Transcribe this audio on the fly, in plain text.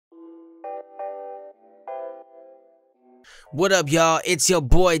What up, y'all? It's your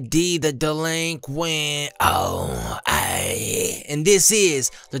boy D, the Delinquent. And this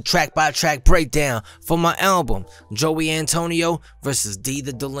is the track-by-track breakdown for my album, Joey Antonio vs. D,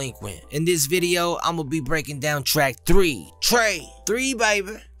 the Delinquent. In this video, I'm gonna be breaking down track 3. Trey 3,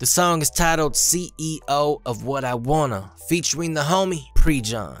 baby. The song is titled CEO of What I Wanna, featuring the homie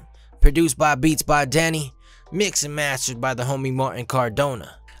Prejon. Produced by Beats by Danny, mixed and mastered by the homie Marten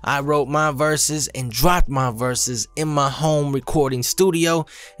Cardona. I wrote my verses and dropped my verses in my home recording studio,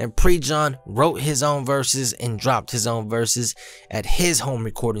 and Prejon wrote his own verses and dropped his own verses at his home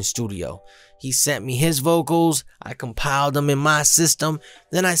recording studio. He sent me his vocals, I compiled them in my system,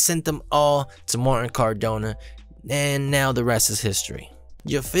 then I sent them all to Marten Cardona, and now the rest is history.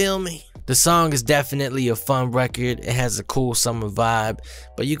 You feel me? The song is definitely a fun record. It has a cool summer vibe,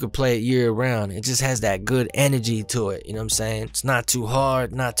 but you could play it year round. It just has that good energy to it, you know what I'm saying? It's not too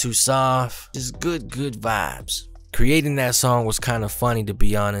hard, not too soft, just good vibes. Creating that song was kind of funny, to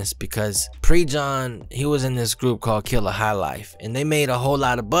be honest, because Prejon, he was in this group called Killer High Life, and they made a whole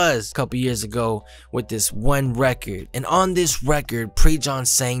lot of buzz a couple years ago with this one record. And on this record, Prejon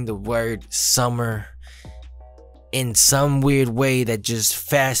sang the word summer in some weird way that just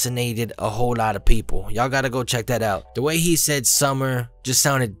fascinated a whole lot of people. Y'all gotta go check that out. The way he said summer just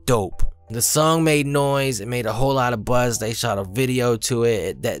sounded dope. The song made noise, it made a whole lot of buzz. They shot a video to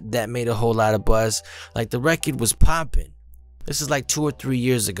it that made a whole lot of buzz. Like, the record was popping. This is like 2 or 3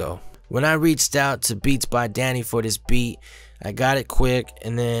 years ago. When I reached out to Beats by Danny for this beat, I got it quick,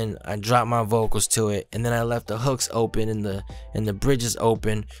 and then I dropped my vocals to it, and then I left the hooks open and the bridges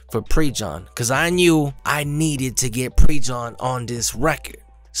open for Prejon, because I knew I needed to get Prejon on this record.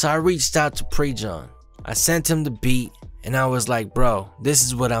 So I reached out to Prejon. I sent him the beat, and I was like, bro, this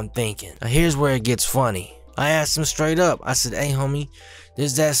is what I'm thinking. Now here's where it gets funny. I asked him straight up. I said, hey homie,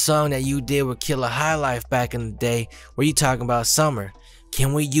 there's that song that you did with Killer High Life back in the day where you talking about summer.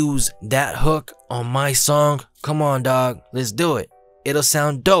 Can we use that hook on my song? Come on, dog, let's do it. It'll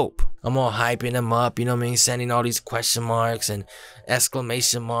sound dope. I'm all hyping him up, you know what I mean? Sending all these question marks and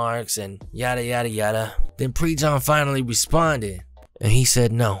exclamation marks and yada yada yada. Then Prejon finally responded, and he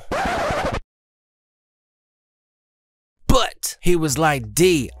said no. But he was like,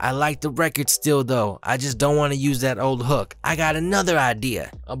 D, I like the record still though. I just don't want to use that old hook. I got another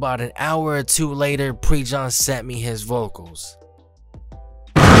idea. About an hour or two later, Prejon sent me his vocals.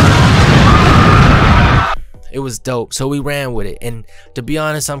 It was dope, so we ran with it. And to be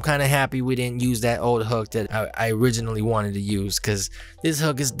honest, I'm kind of happy we didn't use that old hook that I originally wanted to use, because this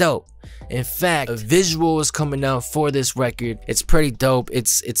hook is dope. In fact, a visual is coming out for this record. It's pretty dope.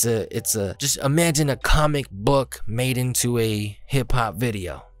 It's a just imagine a comic book made into a hip-hop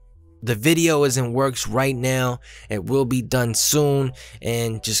video. The video is in works right now. It will be done soon,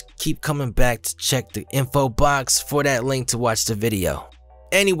 and just keep coming back to check the info box for that link to watch the video.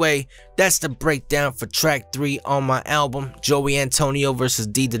 Anyway, that's the breakdown for track 3 on my album, Joey Antonio vs.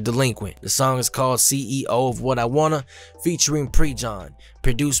 D, the Delinquent. The song is called CEO of What I Wanna, featuring Prejon.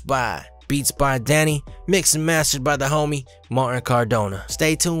 Produced by Beats by Danny, mixed and mastered by the homie Marten Cardona.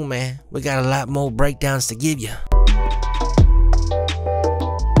 Stay tuned, man. We got a lot more breakdowns to give you.